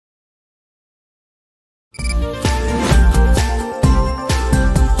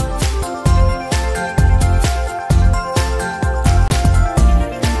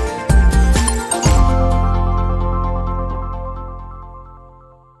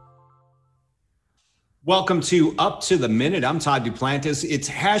Welcome to Up to the Minute. I'm Todd Duplantis. It's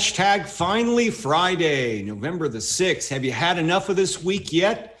hashtag Finally Friday, November the 6th. Have you had enough of this week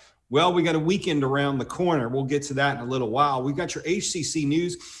yet? Well, we got a weekend around the corner. We'll get to that in a little while. We've got your HCC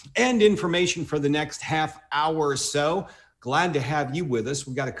news and information for the next half hour or so. Glad to have you with us.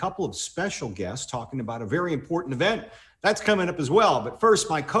 We've got a couple of special guests talking about a very important event. That's coming up as well. But first,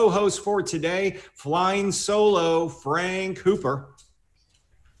 my co-host for today, flying solo, Frank Hooper.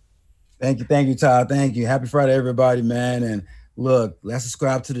 Thank you, Todd. Thank you. Happy Friday, everybody, man. And look, let's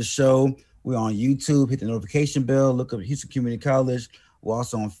subscribe to the show. We're on YouTube. Hit the notification bell. Look up Houston Community College. We're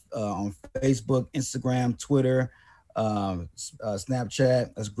also on Facebook, Instagram, Twitter,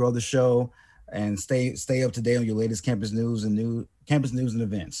 Snapchat. Let's grow the show and stay up to date on your latest campus news and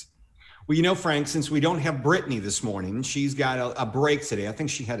events. Well, you know, Frank, since we don't have Brittany this morning, she's got a break today. I think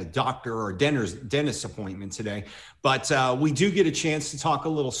she had a doctor or a dentist appointment today. But we do get a chance to talk a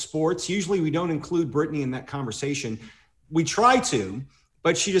little sports. Usually we don't include Brittany in that conversation. We try to,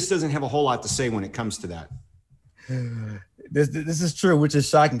 but she just doesn't have a whole lot to say when it comes to that. This is true, which is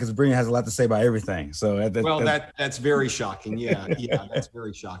shocking because Brittany has a lot to say about everything. So that's very shocking. Yeah, that's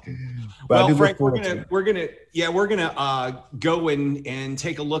very shocking. Well, Frank, we're gonna go in and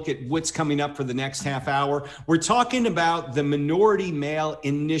take a look at what's coming up for the next half hour. We're talking about the Minority Male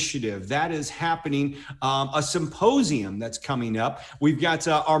Initiative that is happening, a symposium that's coming up. We've got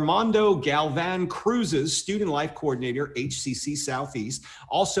Armando Galvan-Cruces, Student Life Coordinator, HCC Southeast,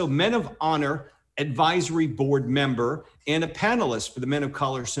 also Men of Honor Advisory Board member and a panelist for the Men of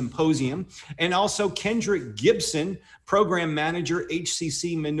Color Symposium, and also Kendrick Gibson, Program Manager,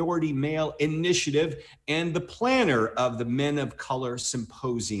 HCC Minority Male Initiative, and the planner of the Men of Color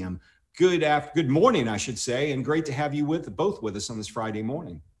Symposium. Good morning, I should say, and great to have you both with us on this Friday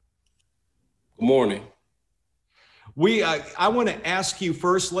morning. Good morning. I want to ask you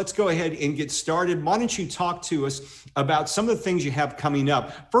first, let's go ahead and get started. Why don't you talk to us about some of the things you have coming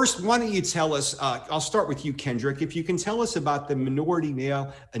up? First, why don't you tell us, I'll start with you, Kendrick, if you can tell us about the Minority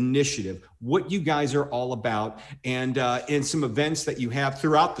Male Initiative, what you guys are all about, and some events that you have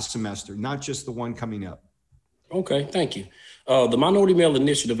throughout the semester, not just the one coming up. Okay, thank you. The Minority Male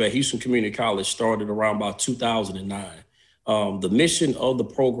Initiative at Houston Community College started around about 2009. The mission of the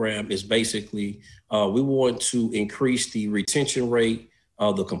program is basically we want to increase the retention rate,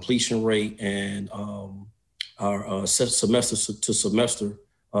 the completion rate, and our semester to semester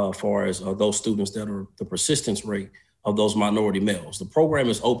as far as those students that are the persistence rate of those minority males. The program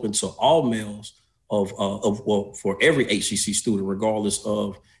is open to all males for every HCC student, regardless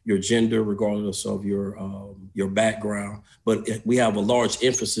of your gender, regardless of your background. But we have a large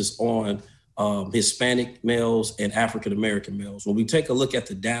emphasis on Hispanic males and African-American males. When we take a look at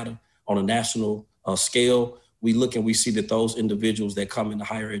the data on a national scale, we look and we see that those individuals that come into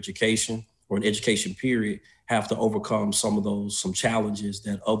higher education or an education period have to overcome some challenges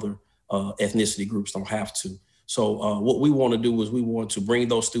that other ethnicity groups don't have to. So what we want to do is we want to bring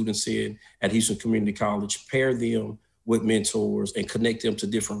those students in at Houston Community College, pair them with mentors and connect them to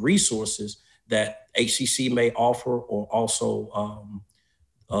different resources that HCC may offer, or also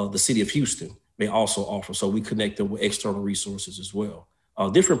the city of Houston may also offer. So we connect them with external resources as well.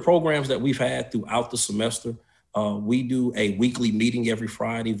 Different programs that we've had throughout the semester. We do a weekly meeting every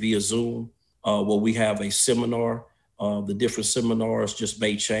Friday via Zoom, where we have a seminar. The different seminars just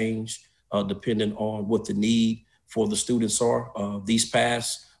may change depending on what the need for the students are. These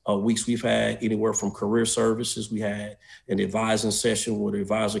past weeks, we've had anywhere from career services. We had an advising session where the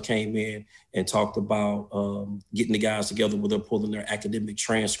advisor came in and talked about getting the guys together where they're pulling their academic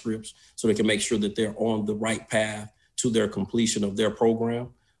transcripts so they can make sure that they're on the right path to their completion of their program.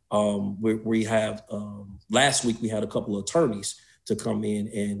 We have, last week we had a couple of attorneys to come in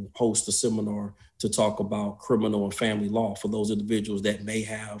and host a seminar to talk about criminal and family law for those individuals that may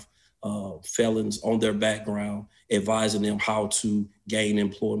have felons on their background, advising them how to gain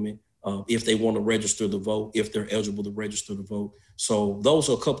employment, if they want to register to vote, if they're eligible to register to vote. So those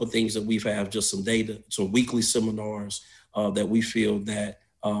are a couple of things that we've had, just some data, some weekly seminars that we feel that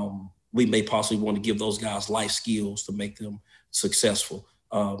we may possibly want to give those guys life skills to make them successful.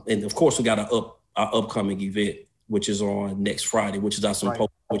 And of course, we got our upcoming event, which is on next Friday, which is our symposium,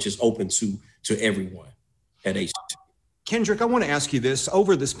 which is open to everyone at HCC. Kendrick, I want to ask you this.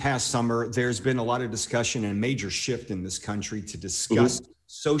 Over this past summer, there's been a lot of discussion and a major shift in this country to discuss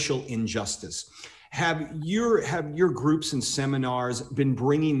social injustice. Have your groups and seminars been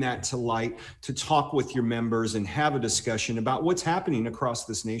bringing that to light to talk with your members and have a discussion about what's happening across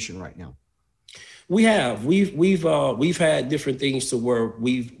this nation right now? We have. We've had different things to where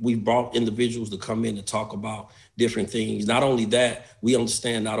we've brought individuals to come in and talk about different things. Not only that, we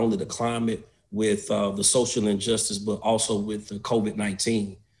understand not only the climate with the social injustice, but also with the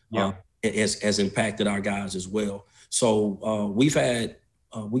COVID-19 has impacted our guys as well. So we did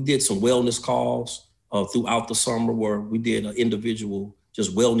some wellness calls throughout the summer where we did an individual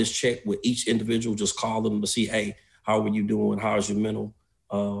just wellness check with each individual, just call them to see, hey, how are you doing? How's your mental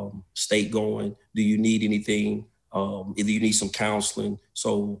state going? Do you need anything? If you need some counseling.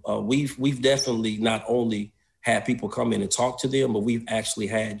 So we've definitely not only had people come in and talk to them, but we've actually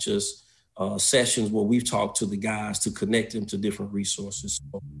had just sessions where we've talked to the guys to connect them to different resources.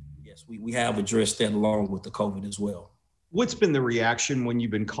 So yes, we have addressed that along with the COVID as well. What's been the reaction when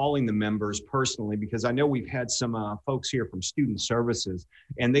you've been calling the members personally? Because I know we've had some folks here from Student Services,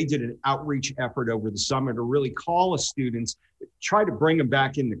 and they did an outreach effort over the summer to really call students, try to bring them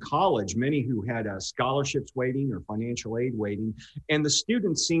back into college, many who had scholarships waiting or financial aid waiting, and the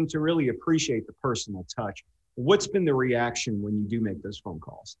students seem to really appreciate the personal touch. What's been the reaction when you do make those phone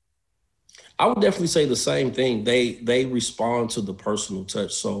calls? I would definitely say the same thing. They respond to the personal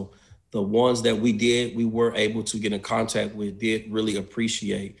touch. So the ones that we were able to get in contact with did really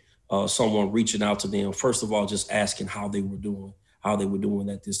appreciate someone reaching out to them. First of all, just asking how they were doing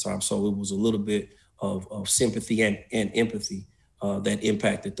at this time. So it was a little bit of sympathy and empathy that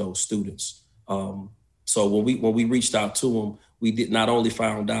impacted those students. So when we reached out to them, we did not only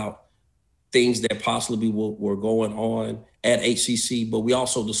found out things that possibly were going on at HCC, but we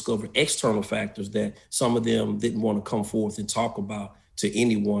also discovered external factors that some of them didn't want to come forth and talk about to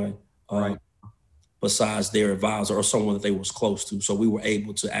anyone besides their advisor or someone that they was close to. So we were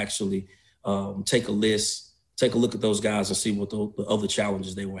able to actually take a look at those guys and see what the other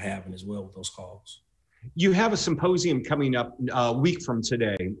challenges they were having as well with those calls. You have a symposium coming up a week from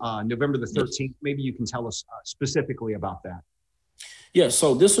today, November the 13th. Yes. Maybe you can tell us specifically about that. Yeah,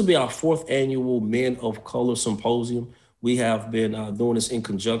 so this will be our 4th annual Men of Color Symposium. We have been doing this in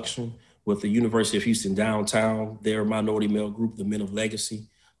conjunction with the University of Houston downtown, their minority male group, the Men of Legacy.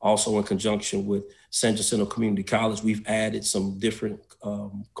 Also in conjunction with San Jacinto Community College, we've added some different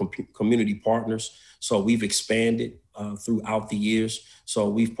community partners. So we've expanded throughout the years. So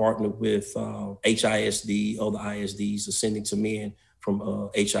we've partnered with HISD, other ISDs, Ascending to Men from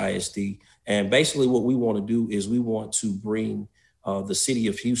HISD. And basically what we want to do is we want to bring the city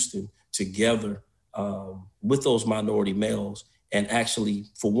of Houston together with those minority males and actually,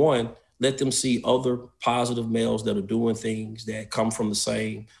 for one, let them see other positive males that are doing things that come from the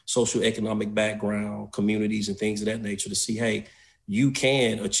same socioeconomic background, communities and things of that nature to see, hey, you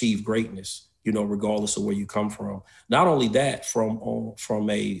can achieve greatness, regardless of where you come from. Not only that, from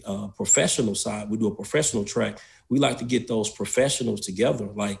a professional side, we do a professional track. We like to get those professionals together,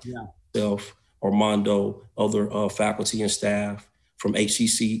 like myself, Armando, other faculty and staff from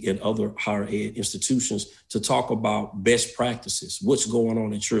HCC and other higher ed institutions to talk about best practices. What's going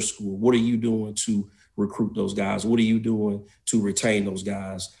on at your school? What are you doing to recruit those guys? What are you doing to retain those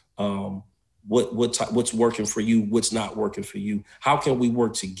guys? What's working for you? What's not working for you? How can we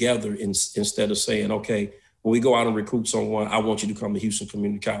work together instead of saying, okay, when we go out and recruit someone, I want you to come to Houston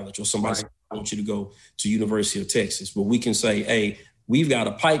Community College, or somebody says, I want you to go to University of Texas. But we can say, hey, we've got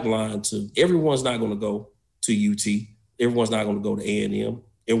a pipeline to, everyone's not going to go to UT. Everyone's not going to go to A&M.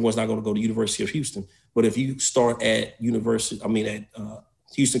 Everyone's not going to go to University of Houston. But if you start at Houston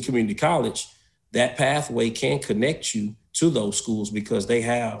Community College, that pathway can connect you to those schools because they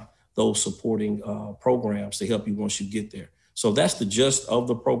have those supporting programs to help you once you get there. So that's the gist of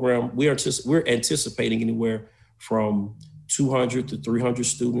the program. We're anticipating anywhere from 200 to 300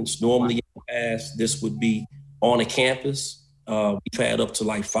 students. Normally, in the past, this would be on a campus. We've had up to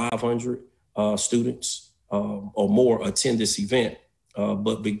like 500 students or more attend this event,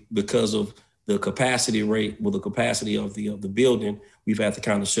 but because of the capacity rate, the capacity of the building, we've had to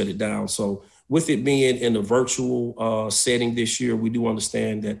kind of shut it down. So with it being in a virtual setting this year, we do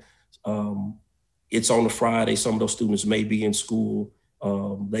understand that it's on a Friday. Some of those students may be in school.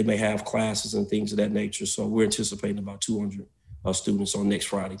 They may have classes and things of that nature. So we're anticipating about 200 students on next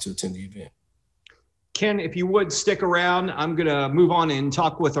Friday to attend the event. Ken, if you would stick around, I'm going to move on and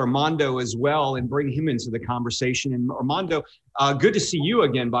talk with Armando as well and bring him into the conversation. And Armando, good to see you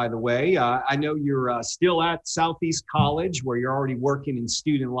again, by the way. I know you're still at Southeast College where you're already working in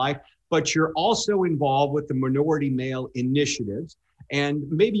student life, but you're also involved with the Minority Male Initiatives. And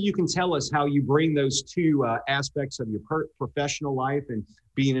maybe you can tell us how you bring those two aspects of your professional life and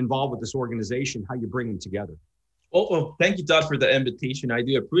being involved with this organization, how you bring them together. Well, thank you, Todd, for the invitation. I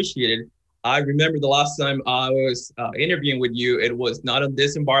do appreciate it. I remember the last time I was interviewing with you, it was not in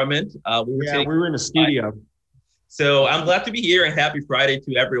this environment. We were in a studio. So I'm glad to be here and happy Friday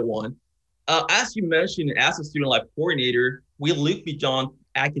to everyone. As you mentioned, as a student life coordinator, we look beyond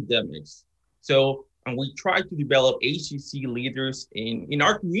academics. So, and we try to develop HCC leaders in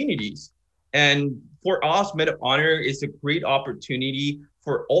our communities. And for us, Men of Honor is a great opportunity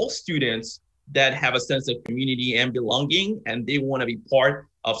for all students that have a sense of community and belonging, and they want to be part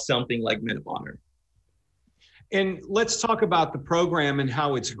of something like Men of Honor. And let's talk about the program and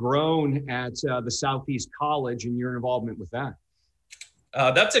how it's grown at the Southeast College and your involvement with that.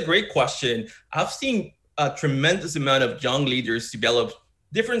 That's a great question. I've seen a tremendous amount of young leaders develop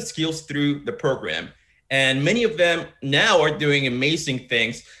different skills through the program. And many of them now are doing amazing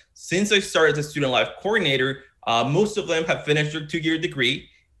things. Since I started as a student life coordinator, most of them have finished their 2-year degree,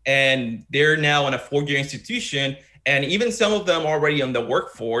 and they're now in a 4-year institution. And even some of them already on the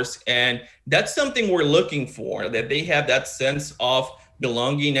workforce. And that's something we're looking for, that they have that sense of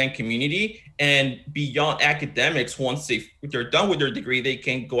belonging and community. And beyond academics, once they're done with their degree, they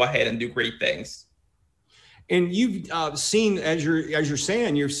can go ahead and do great things. And you've seen, as you're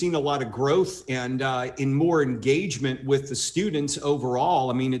saying, you've seen a lot of growth and in more engagement with the students overall.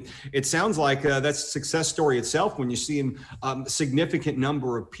 I mean, it sounds like that's a success story itself when you're seeing a significant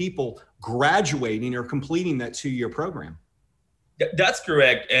number of people graduating or completing that 2-year program. That's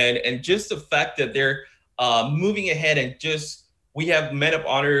correct. And just the fact that they're moving ahead and we have Men of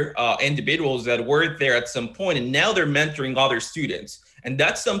Honor individuals that were there at some point, and now they're mentoring other students. And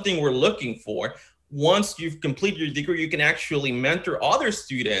that's something we're looking for. Once you've completed your degree, you can actually mentor other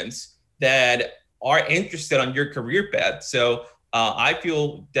students that are interested on your career path. So I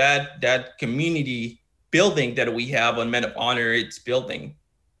feel that community building that we have on Men of Honor, it's building.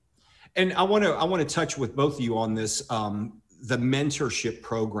 And I want to touch with both of you on this, the mentorship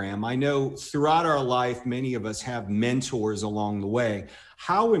program. I know throughout our life, many of us have mentors along the way.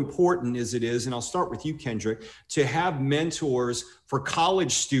 How important is, and I'll start with you, Kendrick, to have mentors for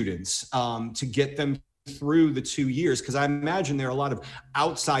college students to get them through the 2 years? Because I imagine there are a lot of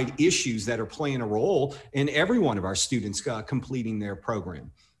outside issues that are playing a role in every one of our students completing their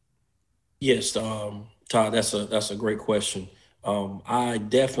program. Yes, Todd, that's a great question. I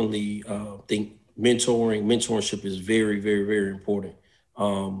definitely think mentorship is very, very, very important.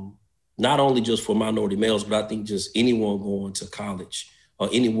 Not only just for minority males, but I think just anyone going to college or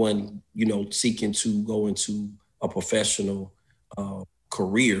anyone, seeking to go into a professional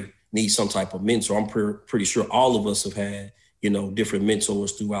career needs some type of mentor. I'm pretty sure all of us have had, different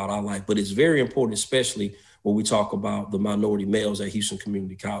mentors throughout our life, but it's very important, especially when we talk about the minority males at Houston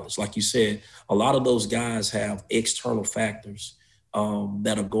Community College. Like you said, a lot of those guys have external factors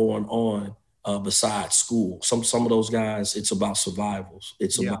that are going on besides school. Some of those guys, it's about survivals.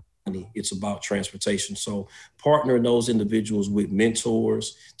 It's about money. It's about transportation. So partnering those individuals with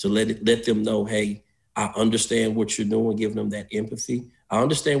mentors to let them know, hey, I understand what you're doing, giving them that empathy. I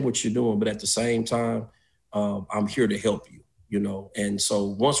understand what you're doing, but at the same time, I'm here to help you, And so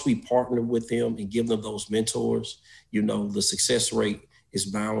once we partner with them and give them those mentors, the success rate is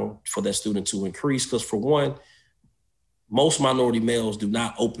bound for that student to increase. Because for one, most minority males do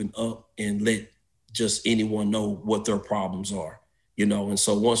not open up and let just anyone know what their problems are, And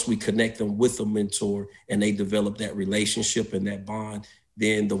so once we connect them with a mentor and they develop that relationship and that bond,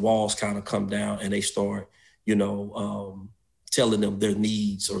 then the walls kind of come down and they start, telling them their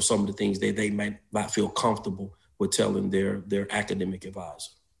needs or some of the things they might not feel comfortable with telling their academic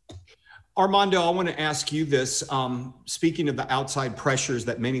advisor. Armando, I want to ask you this. Speaking of the outside pressures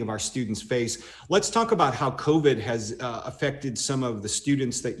that many of our students face, let's talk about how COVID has affected some of the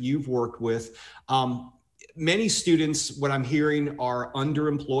students that you've worked with. Many students, what I'm hearing, are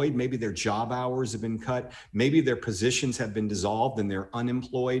underemployed. Maybe their job hours have been cut. Maybe their positions have been dissolved and they're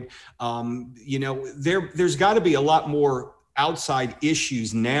unemployed. There's got to be a lot more outside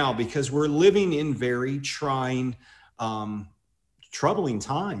issues now because we're living in very trying, troubling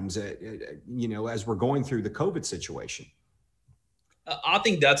times, as we're going through the COVID situation. I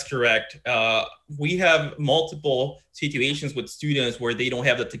think that's correct. We have multiple situations with students where they don't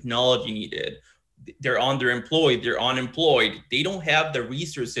have the technology needed. They're underemployed, they're unemployed. They don't have the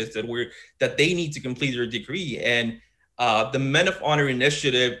resources that they need to complete their degree. And the Men of Honor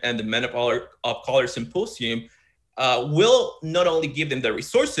Initiative and the Men of Color Symposium will not only give them the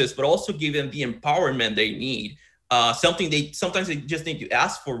resources, but also give them the empowerment they need. Sometimes they just need to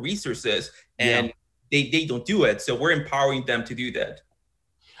ask for resources and they don't do it. So we're empowering them to do that.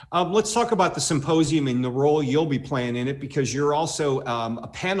 Let's talk about the symposium and the role you'll be playing in it, because you're also a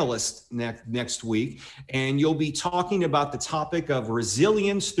panelist next week, and you'll be talking about the topic of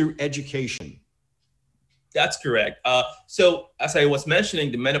resilience through education. That's correct. So as I was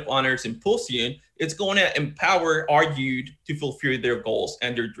mentioning, the Men of Honor Symposium, it's going to empower our youth to fulfill their goals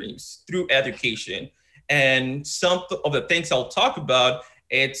and their dreams through education. And some of the things I'll talk about,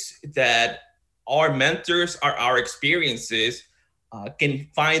 it's that our mentors, our experiences can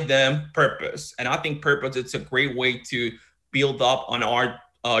find them purpose. And I think purpose is a great way to build up on our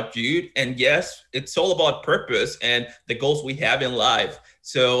youth. And yes, it's all about purpose and the goals we have in life.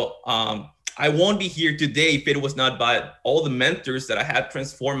 So I won't be here today if it was not by all the mentors that I had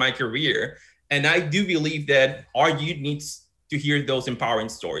transformed my career. And I do believe that our youth needs to hear those empowering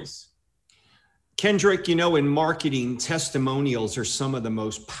stories. Kendrick, you know, in marketing, testimonials are some of the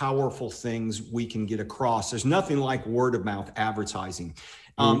most powerful things we can get across. There's nothing like word of mouth advertising.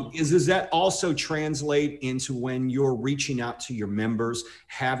 Does that also translate into when you're reaching out to your members,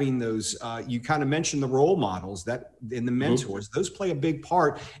 having those, you kind of mentioned the role models that in the mentors, those play a big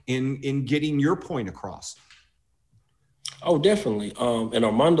part in getting your point across? Oh, definitely. And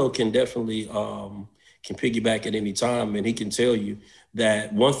Armando can definitely can piggyback at any time, and he can tell you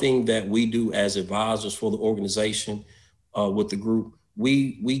that one thing that we do as advisors for the organization with the group,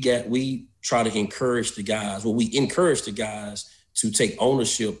 we try to encourage the guys. Well, we encourage the guys to take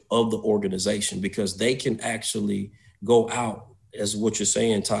ownership of the organization, because they can actually go out, as what you're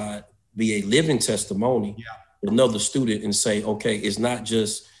saying, Todd, be a living testimony to another student and say, okay, it's not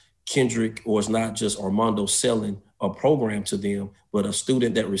just Kendrick or it's not just Armando selling a program to them, but a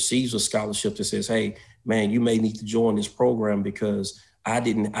student that receives a scholarship that says, hey, man, you may need to join this program because I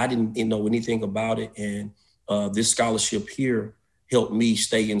didn't know anything about it. And this scholarship here helped me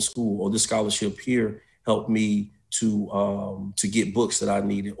stay in school, or this scholarship here helped me to get books that I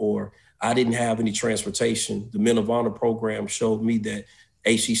needed, or I didn't have any transportation. The Men of Honor program showed me that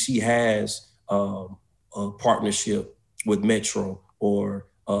HCC has a partnership with Metro, or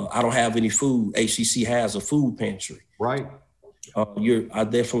I don't have any food. HCC has a food pantry. Right. I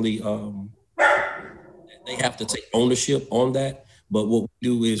definitely, they have to take ownership on that. But what we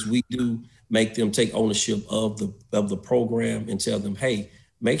do is we do make them take ownership of the program and tell them, hey,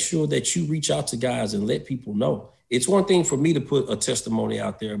 make sure that you reach out to guys and let people know. It's one thing for me to put a testimony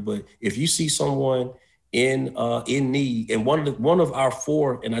out there, but if you see someone in need, and one of our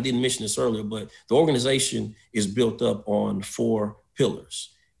four, and I didn't mention this earlier, but the organization is built up on 4 pillars.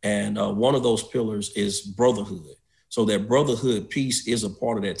 And one of those pillars is brotherhood. So that brotherhood piece is a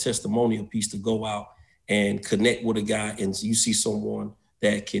part of that testimonial piece, to go out and connect with a guy, and you see someone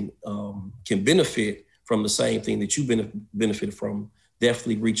that can benefit from the same thing that you benefited from.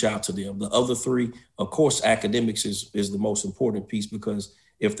 Definitely reach out to them. The other 3, of course, academics is the most important piece, because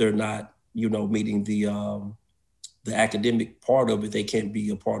if they're not, meeting the academic part of it, they can't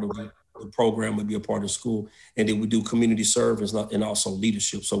be a part of the program or be a part of school. And then we do community service and also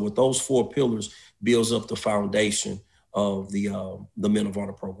leadership. So with those 4 pillars builds up the foundation of the Men of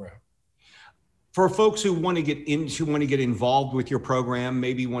Honor program. For folks who want to get involved with your program,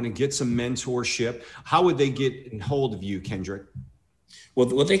 maybe want to get some mentorship, how would they get in hold of you, Kendrick? Well,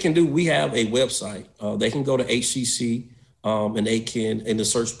 what they can do, we have a website. They can go to HCC, and they can, in the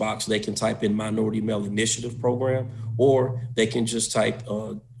search box, they can type in Minority Male Initiative Program, or they can just type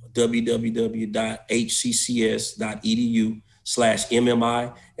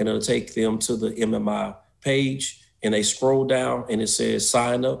www.hccs.edu/MMI, and it'll take them to the MMI page, and they scroll down and it says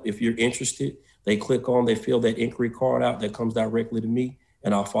sign up if you're interested. They click on, they fill that inquiry card out that comes directly to me,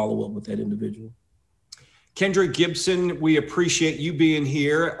 and I'll follow up with that individual. Kendrick Gibson, we appreciate you being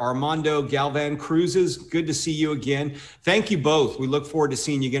here. Armando Galvan-Cruces, good to see you again. Thank you both. We look forward to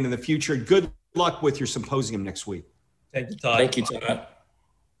seeing you again in the future. Good luck with your symposium next week. Thank you, Todd. Thank you, Todd.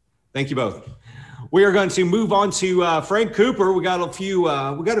 Thank you both. We are going to move on to Frank Cooper. We got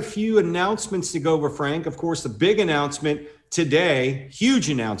a few announcements to go over, Frank. Of course, the big announcement today, huge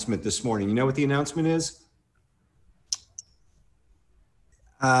announcement this morning. You know what the announcement is?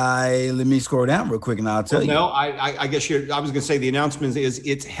 Let me scroll down real quick and I'll tell you. No, I guess I was going to say the announcement is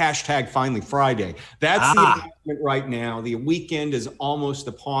it's #Finally Friday. That's the announcement right now. The weekend is almost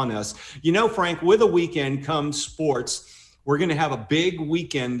upon us. You know, Frank, with a weekend comes sports. We're going to have a big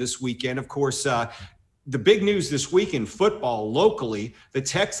weekend this weekend. Of course, the big news this week in football locally, the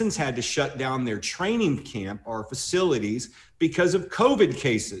Texans had to shut down their training camp or facilities because of COVID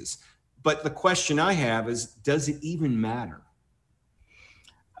cases. But the question I have is, does it even matter?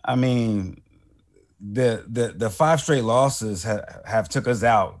 I mean, the 5 straight losses have took us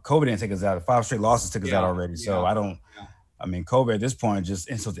out. COVID didn't take us out. The 5 straight losses took us out already. So I mean, COVID at this point just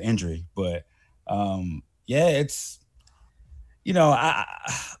insult to injury. But it's, I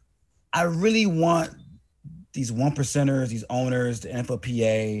really want these 1%ers, these owners, the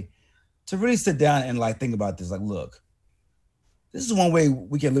NFLPA to really sit down and think about this. Look, this is one way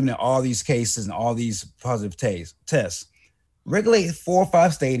we can eliminate all these cases and all these positive tests. Regulate 4 or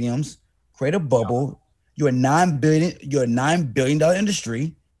 5 stadiums, create a bubble. You're a $9 billion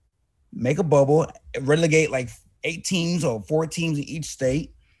industry. make a bubble, relegate like 8 teams or 4 teams in each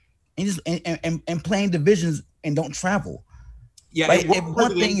state, and just and play in divisions and don't travel. Yeah, like, it worked for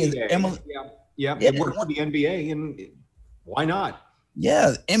the NBA. It worked for the NBA, and why not?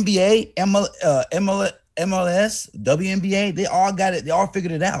 Yeah, NBA, MLS, WNBA, they all got it. They all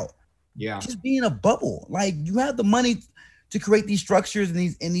figured it out. Yeah, just be in a bubble. Like, you have the money to create these structures and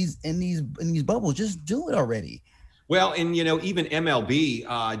these bubbles. Just do it already. Well, and even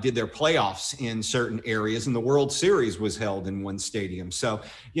MLB did their playoffs in certain areas, and the World Series was held in one stadium. So,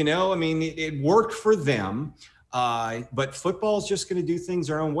 I mean, it worked for them. But football's just going to do things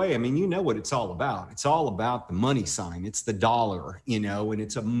their own way. I mean, you know what it's all about. It's all about the money sign. It's the dollar, and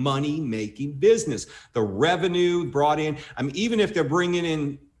it's a money-making business. The revenue brought in. I mean, even if they're bringing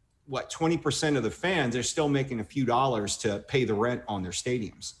in 20% of the fans, they're still making a few dollars to pay the rent on their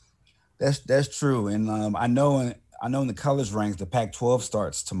stadiums. That's true. And I know in the college ranks, the Pac-12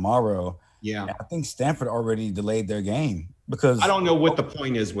 starts tomorrow. Yeah, I think Stanford already delayed their game because I don't know what the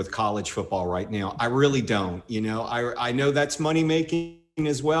point is with college football right now. I really don't. I know that's money making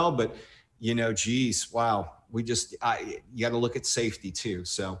as well, but geez, wow, you got to look at safety too.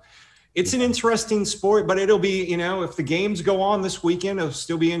 So it's an interesting sport, but it'll be, if the games go on this weekend, it'll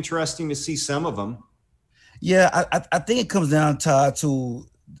still be interesting to see some of them. Yeah, I think it comes down to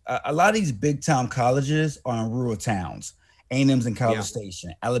a lot of these big time colleges are in rural towns. A&M's in College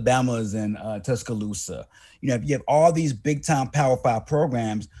Station, Alabama's in Tuscaloosa. If you have all these big time Power 5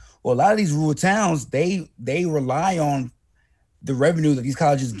 programs, well, a lot of these rural towns, they rely on the revenue that these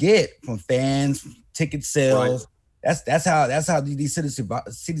colleges get from fans, ticket sales. Right. That's how these cities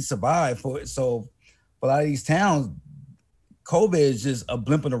survive. So for a lot of these towns, COVID is just a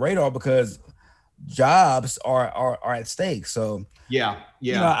blimp on the radar because jobs are at stake. So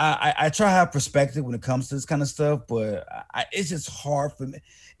I try to have perspective when it comes to this kind of stuff, but it's just hard for me.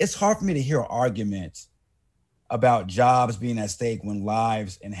 It's hard for me to hear an argument about jobs being at stake when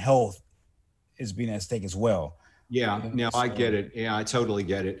lives and health is being at stake as well. Yeah, no, I get it. Yeah, I totally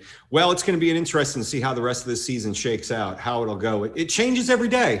get it. Well, it's going to be interesting to see how the rest of the season shakes out, how it'll go. It changes every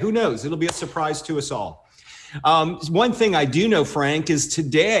day. Who knows? It'll be a surprise to us all. One thing I do know, Frank, is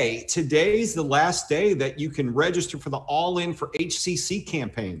today's the last day that you can register for the All In for HCC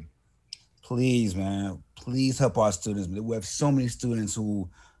campaign. Please, man, please help our students. We have so many students who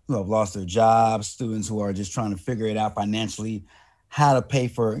have lost their jobs, students who are just trying to figure it out financially, how to pay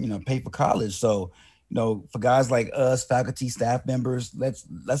for college. So, for guys like us, faculty, staff members,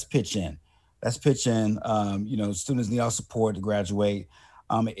 let's pitch in. Students need our support to graduate.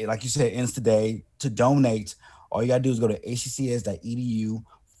 Like you said, it ends today. To donate, all you got to do is go to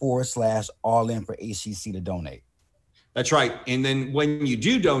hccs.edu/all-in-for-HCC to donate. That's right. And then when you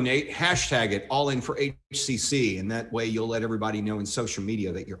do donate, hashtag it all-in-for-HCC. And that way you'll let everybody know in social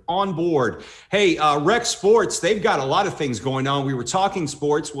media that you're on board. Hey, recsports, they've got a lot of things going on. We were talking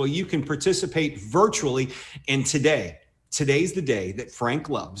sports. Well, you can participate virtually. And today's the day that Frank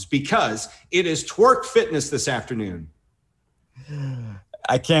loves because it is Twerk Fitness this afternoon.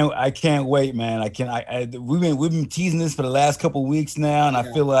 I can't wait, man. We've been teasing this for the last couple of weeks now, and I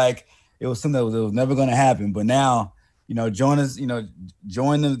feel like it was something that was never going to happen. But now, join us.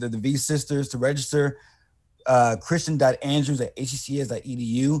 Join the V Sisters to register.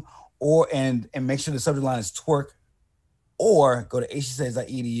 Christian.andrews@hccs.edu, and make sure the subject line is twerk, or go to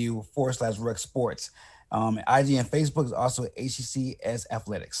hccs.edu/recsports. IG and Facebook is also HCCS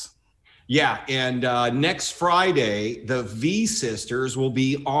Athletics. Yeah, and next Friday, the V Sisters will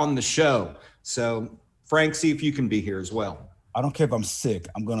be on the show. So, Frank, see if you can be here as well. I don't care if I'm sick.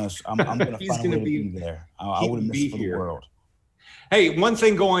 I'm gonna find a way to be there. I wouldn't miss it for the world. Hey, one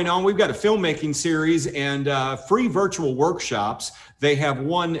thing going on, we've got a filmmaking series and free virtual workshops. They have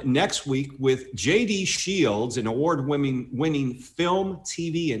one next week with J.D. Shields, an award-winning film,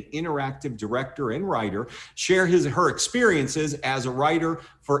 TV, and interactive director and writer, share her experiences as a writer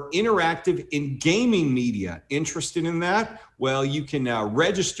for interactive and gaming media. Interested in that? Well, you can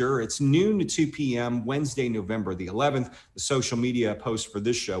register. It's noon to 2 p.m. Wednesday, November the 11th. The social media post for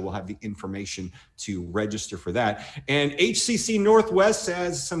this show will have the information to register for that. And HCC Northwest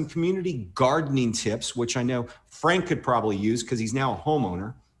has some community gardening tips, which I know Frank could probably use because he's now a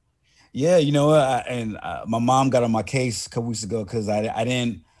homeowner. Yeah, my mom got on my case a couple weeks ago because I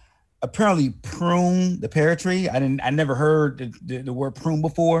didn't apparently prune the pear tree. I never heard the word prune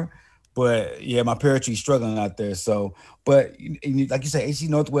before, but yeah, my pear tree's struggling out there. So, but like you said, HCC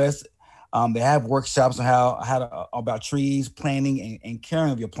Northwest, they have workshops on how about trees, planting, and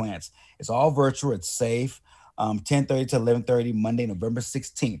caring of your plants. It's all virtual. It's safe. 10:30 to 11:30, Monday, November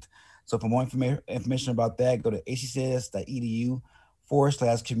 16th. So for more information about that, go to hccs.edu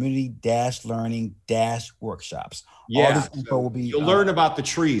hccs.edu/community-learning-workshops. Yeah, all this info will be. You'll learn about the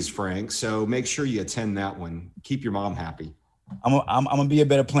trees, Frank. So make sure you attend that one. Keep your mom happy. I'm gonna be a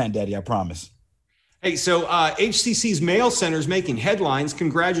better plant daddy, I promise. Hey, so HCC's Mail Center is making headlines.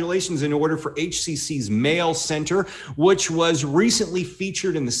 Congratulations in order for HCC's Mail Center, which was recently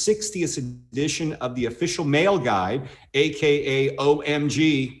featured in the 60th edition of the Official Mail Guide, aka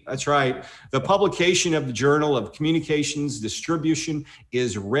OMG. That's right. The publication of the Journal of Communications Distribution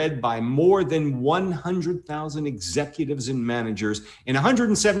is read by more than 100,000 executives and managers in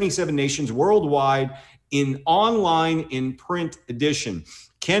 177 nations worldwide in online in print edition.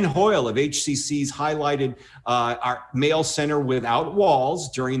 Ken Hoyle of HCC's highlighted our Mail Center without walls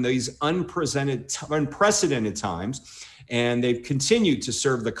during these unprecedented times, and they've continued to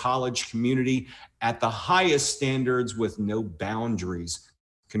serve the college community at the highest standards with no boundaries.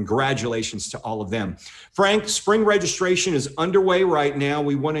 Congratulations to all of them. Frank, spring registration is underway right now.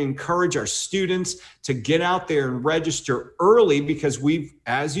 We want to encourage our students to get out there and register early because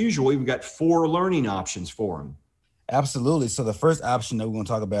as usual, we've got 4 learning options for them. Absolutely. So the first option that we're going to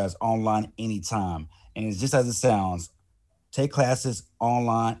talk about is online anytime. And it's just as it sounds, take classes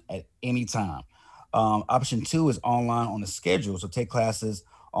online at any time. Option 2 is online on a schedule. So take classes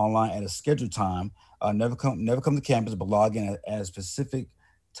online at a scheduled time. Never come to campus, but log in at a specific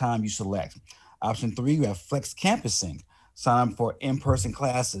time you select. Option 3, you have flex campusing. Sign up for in-person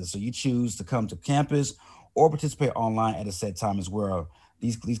classes. So you choose to come to campus or participate online at a set time as well.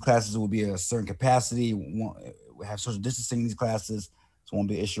 These classes will be a certain capacity. We have social distancing in these classes, so it won't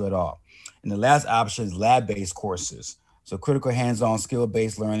be an issue at all. And the last option is lab-based courses. So critical hands-on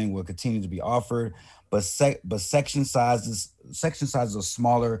skill-based learning will continue to be offered, but section sizes are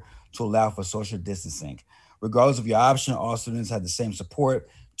smaller to allow for social distancing. Regardless of your option, all students have the same support,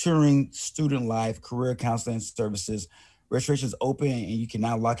 tutoring, student life, career counseling services. Registration is open and you can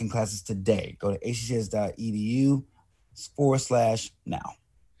now lock in classes today. Go to hccs.edu/now.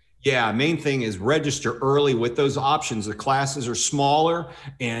 Yeah, main thing is register early with those options. The classes are smaller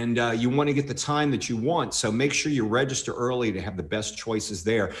and you want to get the time that you want. So make sure you register early to have the best choices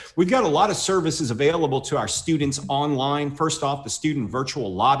there. We've got a lot of services available to our students online. First off, the student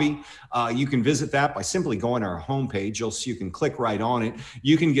virtual lobby. You can visit that by simply going to our homepage. You can click right on it.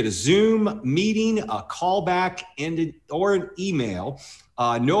 You can get a Zoom meeting, a callback, or an email.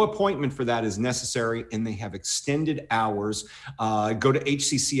 No appointment for that is necessary, and they have extended hours. Go to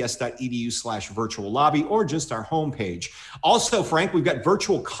hccs.edu/virtual lobby or just our homepage. Also, Frank, we've got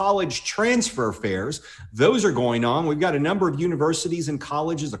virtual college transfer fairs. Those are going on. We've got a number of universities and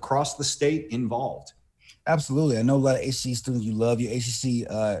colleges across the state involved. Absolutely. I know a lot of HCC students, you love your HCC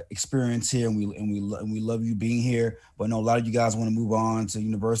experience here, and we love you being here. But I know a lot of you guys want to move on to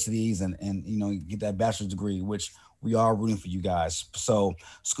universities and get that bachelor's degree, which we are rooting for you guys. So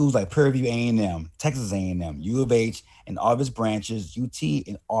schools like Prairie View A&M, Texas A&M, U of H and all of its branches, UT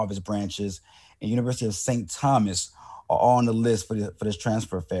and all of its branches, and University of St. Thomas are all on the list for this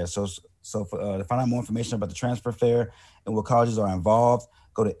transfer fair. So to find out more information about the transfer fair and what colleges are involved,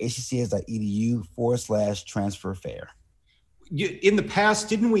 go to hccs.edu/transfer fair. In the past,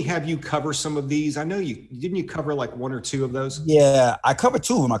 didn't we have you cover some of these? I know didn't you cover like 1 or 2 of those? Yeah, I covered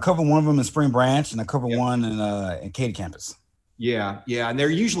 2 of them. I covered one of them in Spring Branch, and I covered one in Katy campus. Yeah, and they're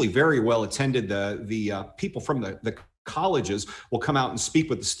usually very well attended. The people from the colleges will come out and speak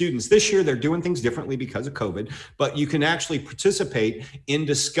with the students. This year, they're doing things differently because of COVID, but you can actually participate in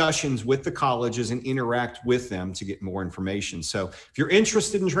discussions with the colleges and interact with them to get more information. So if you're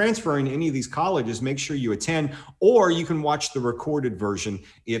interested in transferring to any of these colleges, make sure you attend, or you can watch the recorded version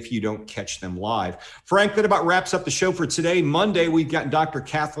if you don't catch them live. Frank, that about wraps up the show for today. Monday, we've got Dr.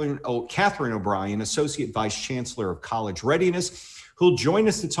 Catherine O'Brien, Associate Vice Chancellor of College Readiness, who'll join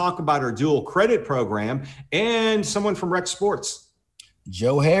us to talk about our dual credit program, and someone from recsports.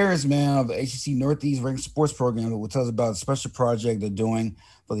 Joe Harris, man, of the HCC Northeast recsports program, will tell us about a special project they're doing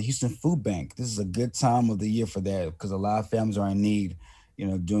for the Houston Food Bank. This is a good time of the year for that because a lot of families are in need,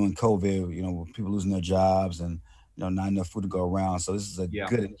 during COVID, with people losing their jobs and, not enough food to go around. So this is a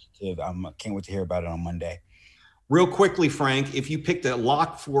good initiative. I can't wait to hear about it on Monday. Real quickly, Frank, if you picked a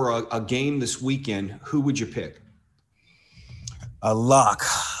lock for a game this weekend, who would you pick? A lock.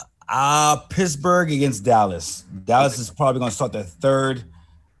 Pittsburgh against Dallas. Dallas is probably going to start the third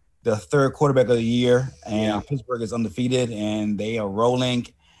quarterback of the year, and Pittsburgh is undefeated, and they are rolling,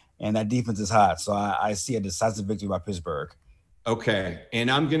 and that defense is hot. So I see a decisive victory by Pittsburgh. Okay, and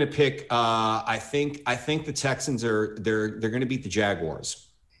I'm going to pick. I think the Texans they're going to beat the Jaguars.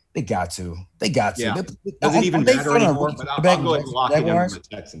 They got to. Yeah. Doesn't even matter anymore. But I'll go ahead and lock it in with the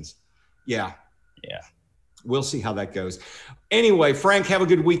Texans. Yeah. We'll see how that goes. Anyway, Frank, have a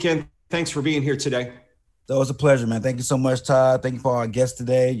good weekend. Thanks for being here today. That was a pleasure, man. Thank you so much, Todd. Thank you for our guests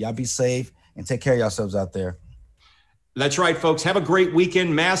today. Y'all be safe and take care of yourselves out there. That's right, folks. Have a great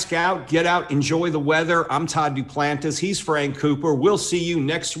weekend. Mask out, get out, enjoy the weather. I'm Todd Duplantis. He's Frank Cooper. We'll see you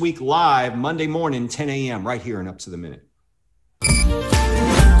next week live, Monday morning, 10 a.m. right here in Up to the Minute.